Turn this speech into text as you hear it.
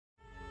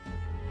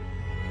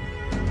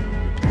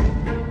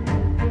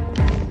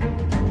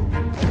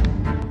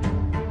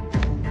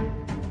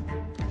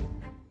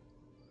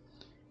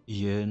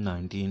Year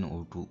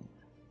 1902.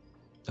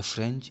 The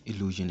French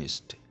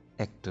illusionist,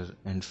 actor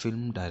and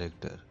film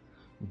director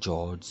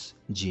Georges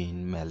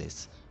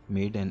Méliès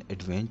made an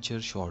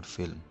adventure short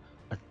film,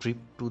 A Trip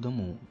to the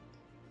Moon.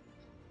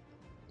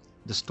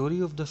 The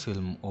story of the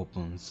film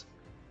opens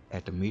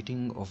at a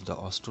meeting of the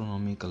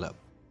Astronomy Club.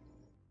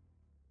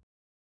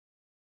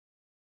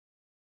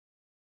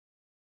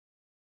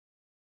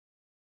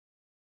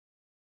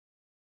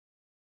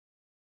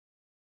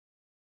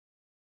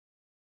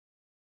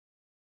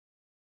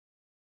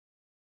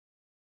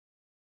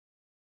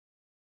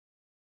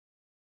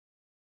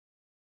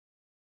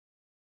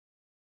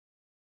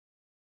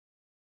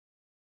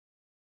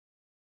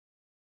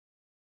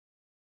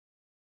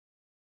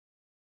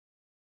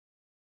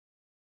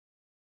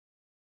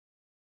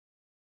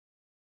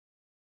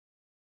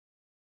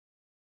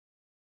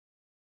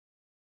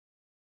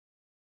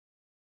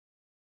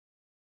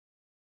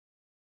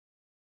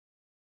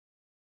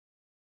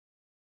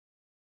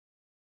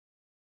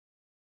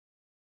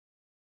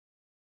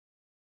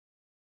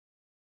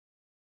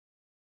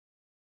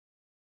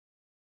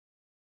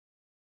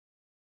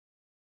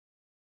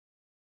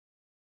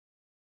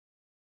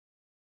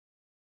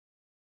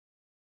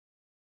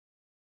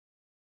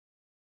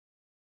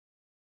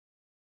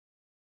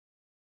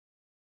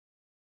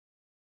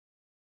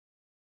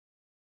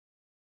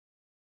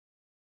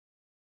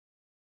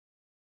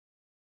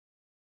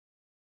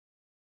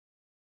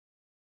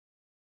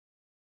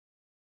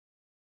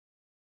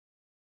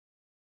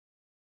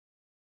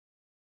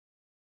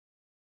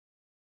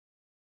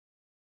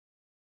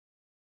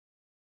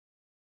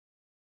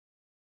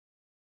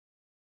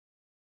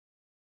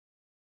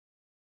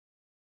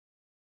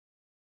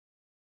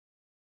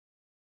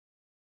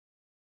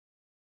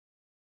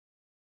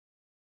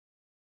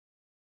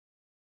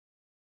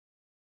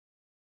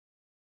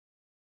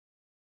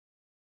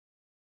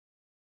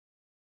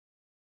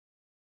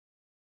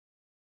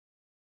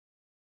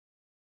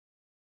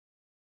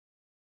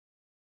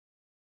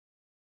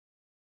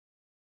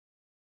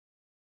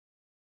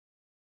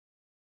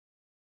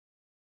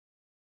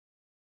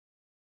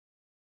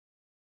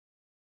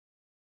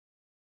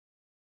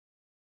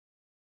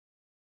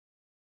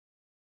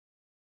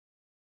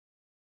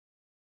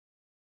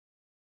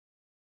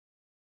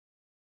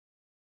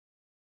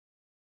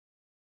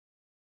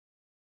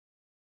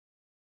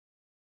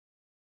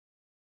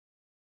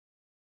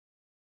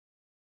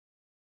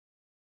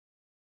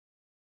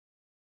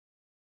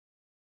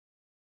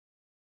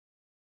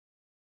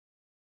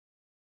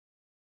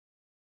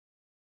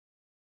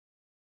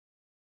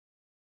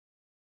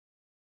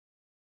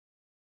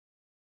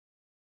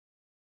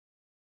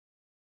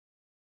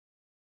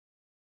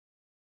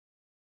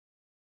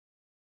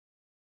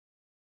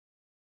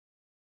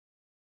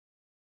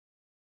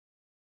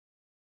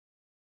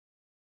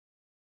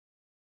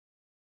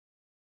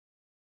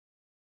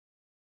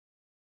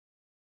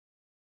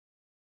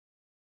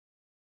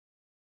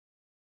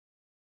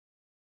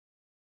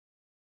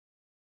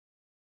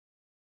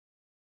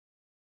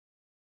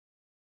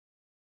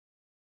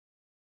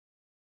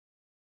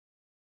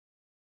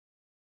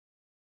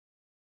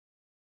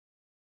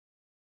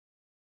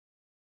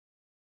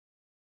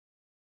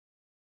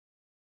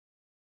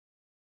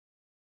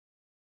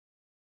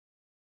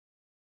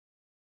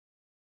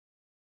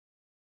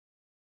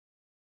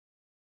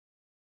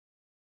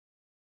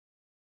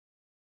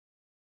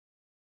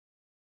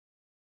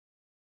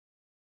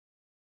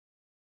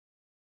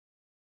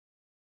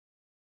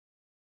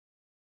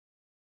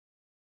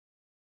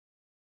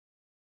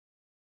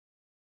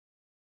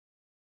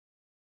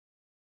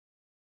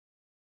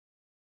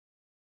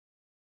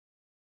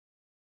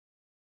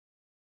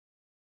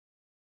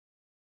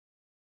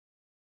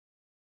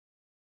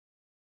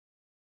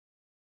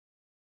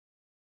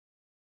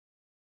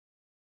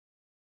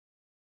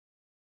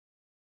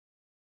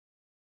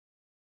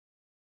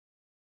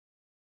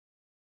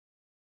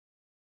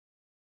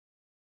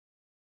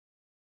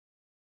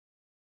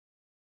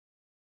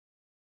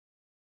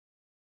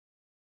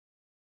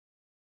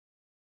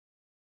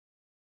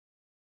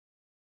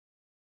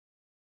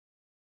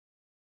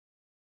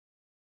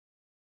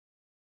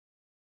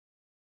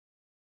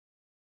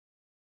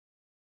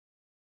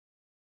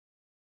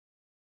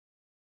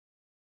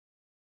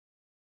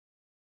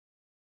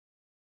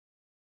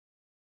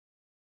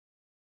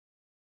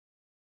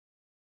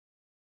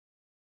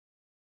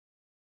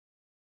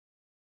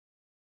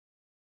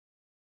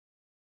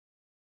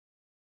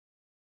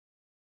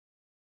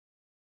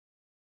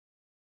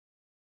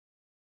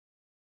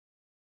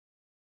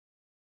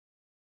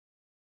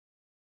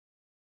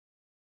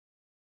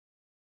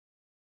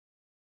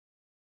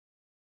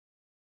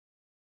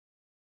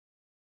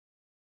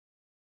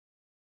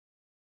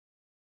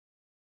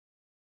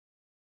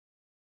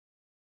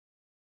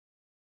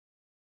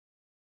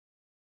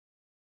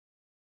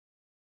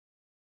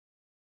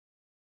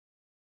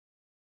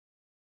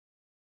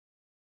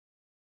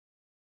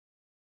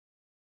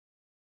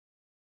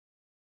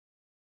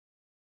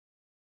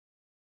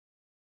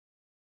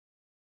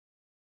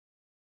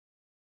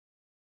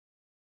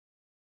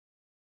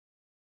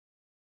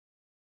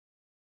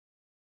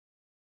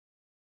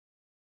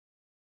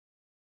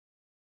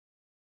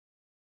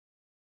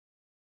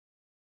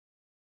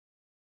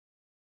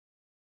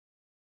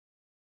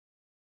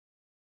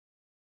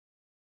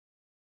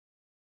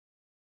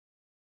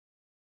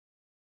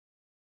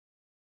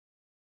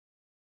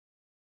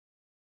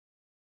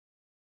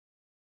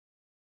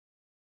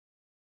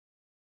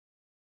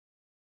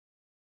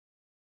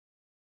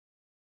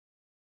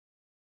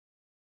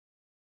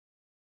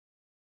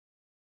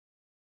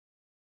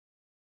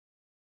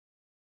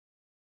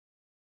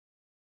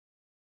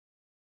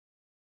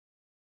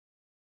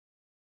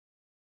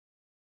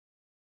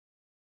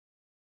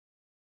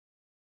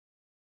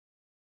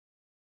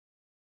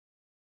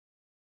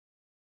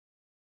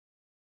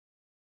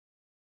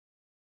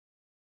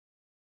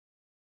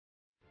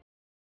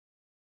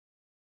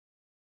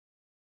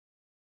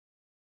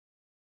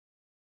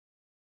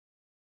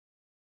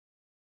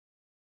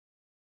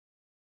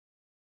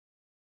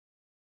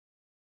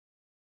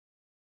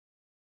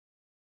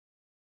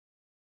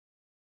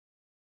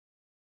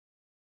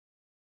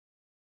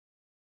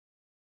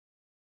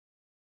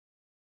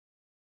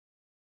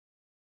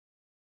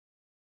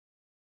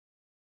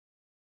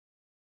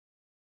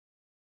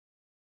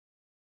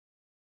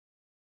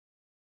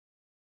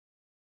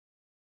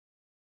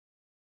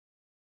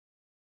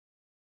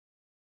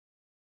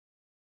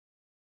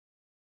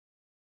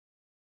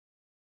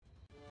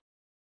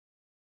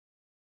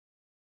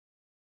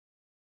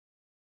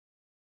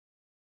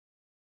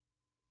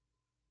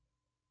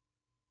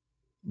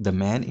 The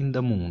man in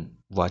the moon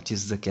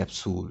watches the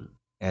capsule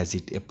as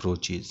it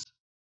approaches,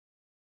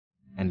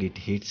 and it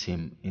hits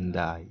him in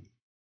the eye.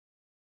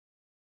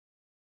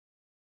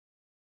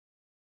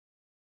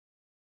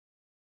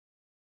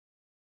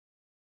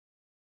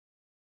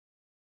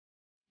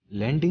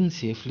 Landing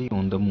safely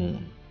on the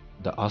moon,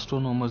 the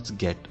astronomers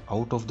get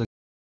out of the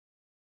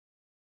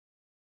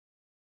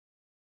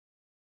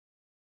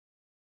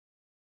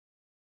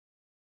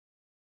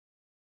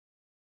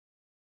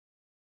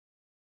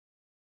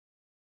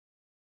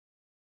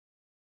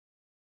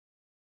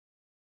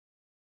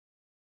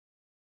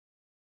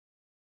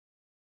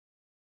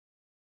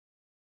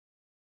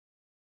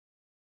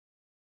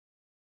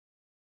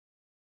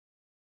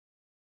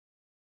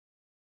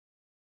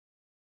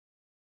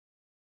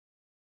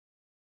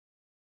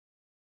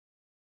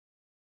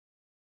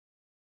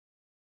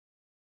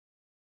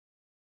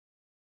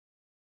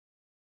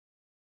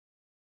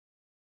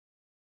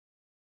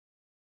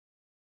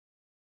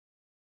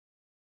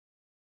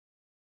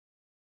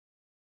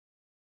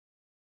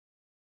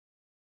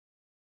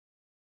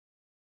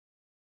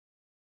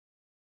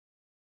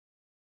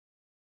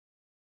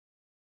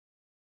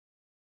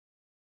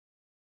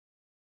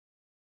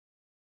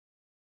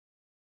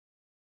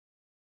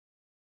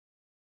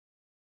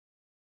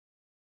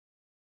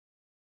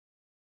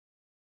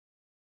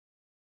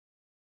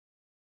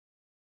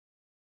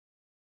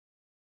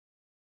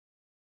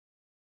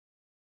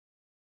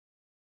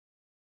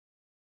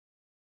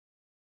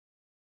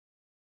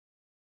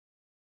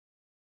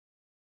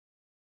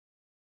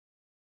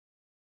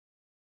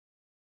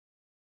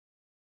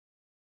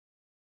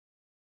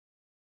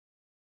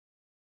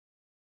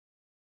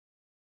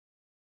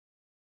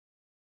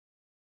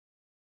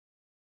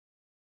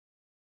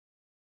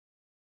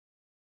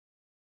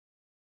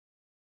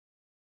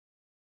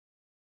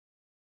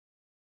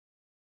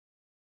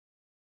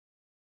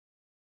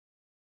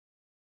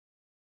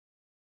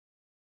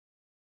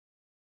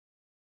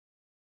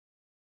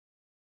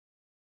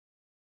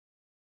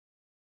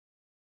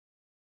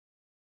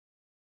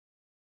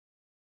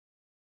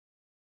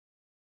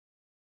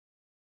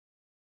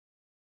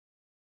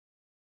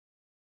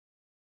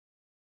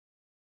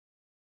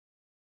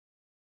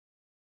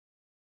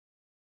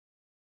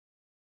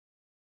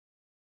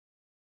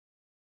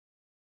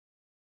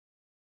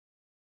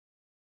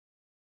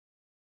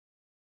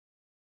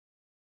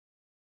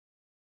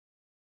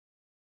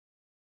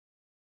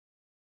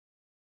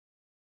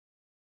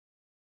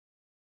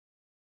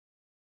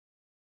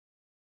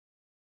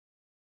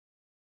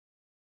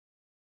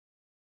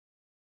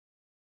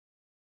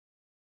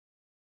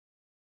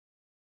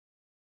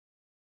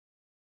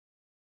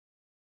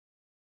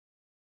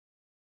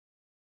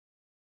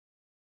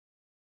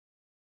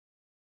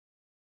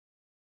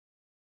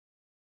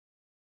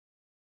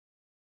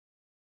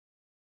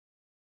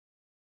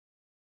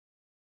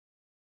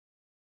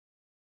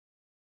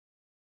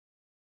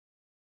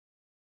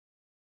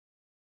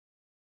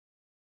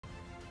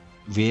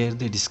where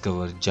they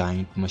discover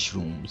giant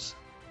mushrooms.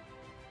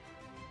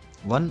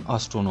 One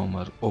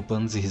astronomer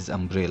opens his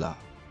umbrella.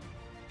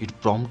 It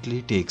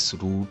promptly takes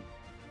root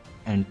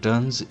and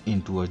turns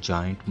into a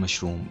giant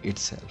mushroom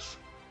itself.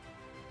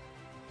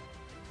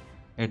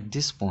 At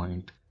this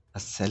point, a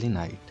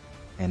selenite,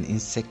 an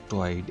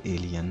insectoid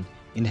alien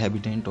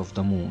inhabitant of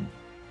the moon,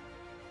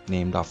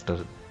 named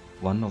after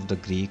one of the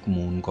Greek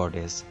moon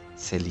goddess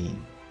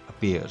Selene,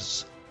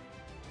 appears.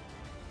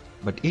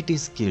 But it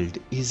is killed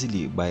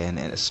easily by an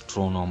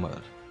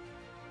astronomer,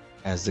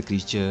 as the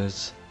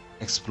creatures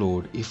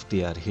explode if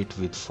they are hit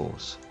with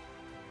force.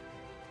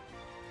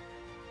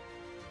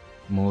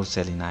 More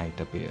selenite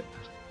appear,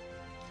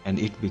 and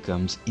it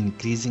becomes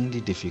increasingly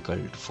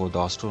difficult for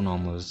the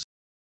astronomers,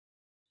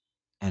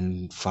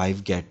 and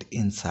 5 get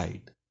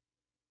inside.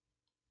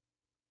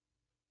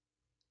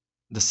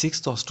 The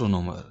sixth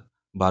astronomer,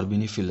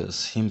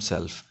 Barbiniphilus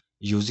himself,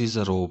 uses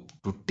a rope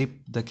to tip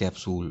the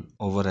capsule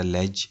over a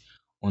ledge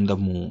on the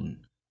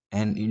moon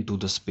and into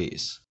the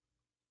space.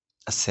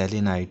 A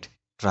selenite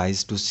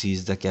tries to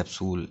seize the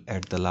capsule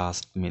at the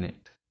last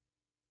minute.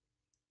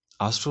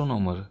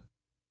 Astronomer,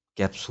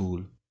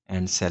 capsule,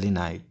 and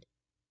selenite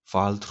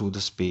fall through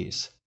the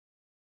space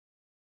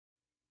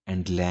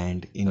and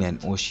land in an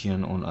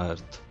ocean on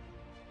Earth,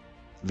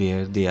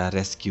 where they are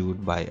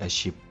rescued by a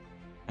ship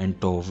and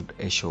towed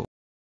ashore.